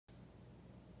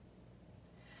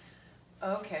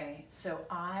Okay, so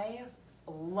I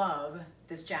love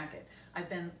this jacket. I've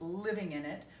been living in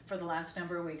it for the last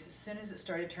number of weeks. As soon as it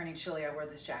started turning chilly, I wore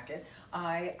this jacket.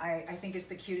 I think it's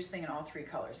the cutest thing in all three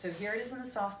colors. So here it is in the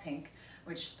soft pink,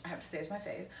 which I have to say is my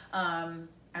fave.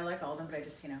 I like all of them, but I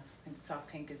just, think soft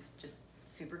pink is just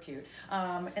super cute.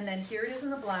 And then here it is in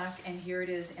the black, and here it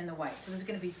is in the white. So there's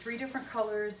gonna be three different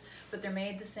colors, but they're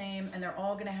made the same, and they're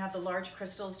all gonna have the large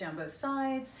crystals down both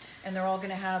sides, and they're all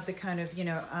gonna have the kind of,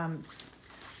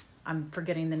 I'm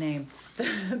forgetting the name,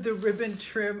 the ribbon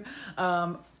trim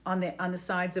on the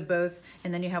sides of both,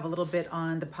 and then you have a little bit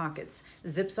on the pockets.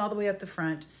 Zips all the way up the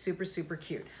front, super, super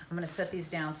cute. I'm gonna set these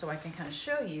down so I can kind of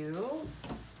show you,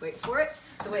 wait for it,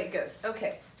 the way it goes.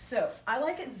 Okay, so I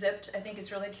like it zipped. I think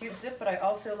it's really cute zipped, but I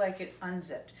also like it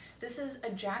unzipped. This is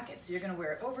a jacket, so you're gonna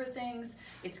wear it over things.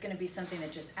 It's gonna be something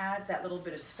that just adds that little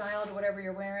bit of style to whatever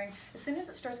you're wearing. As soon as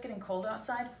it starts getting cold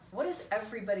outside, what does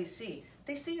everybody see?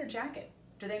 They see your jacket.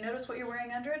 Do they notice what you're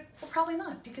wearing under it? Well, probably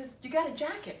not, because you got a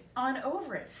jacket on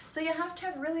over it. So you have to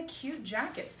have really cute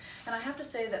jackets. And I have to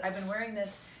say that I've been wearing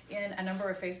this in a number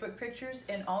of Facebook pictures,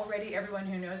 and already everyone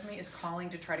who knows me is calling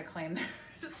to try to claim theirs.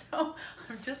 So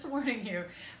I'm just warning you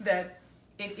that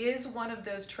it is one of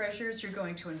those treasures you're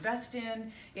going to invest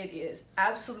in. It is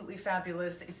absolutely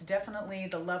fabulous. It's definitely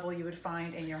the level you would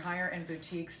find in your higher end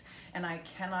boutiques, and I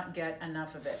cannot get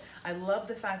enough of it. I love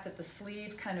the fact that the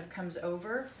sleeve kind of comes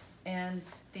over, and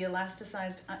the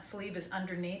elasticized sleeve is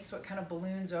underneath, so it kind of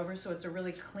balloons over, so it's a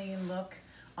really clean look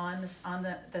on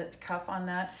the cuff on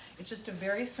that. It's just a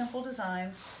very simple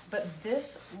design, but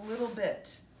this little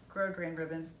bit, grosgrain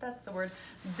ribbon, that's the word,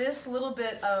 this little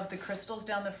bit of the crystals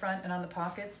down the front and on the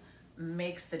pockets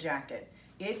makes the jacket.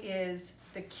 It is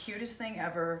the cutest thing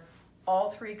ever,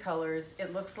 all three colors.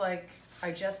 It looks like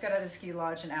I just got out of the ski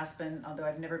lodge in Aspen, although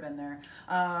I've never been there,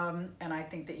 and I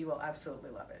think that you will absolutely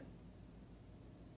love it.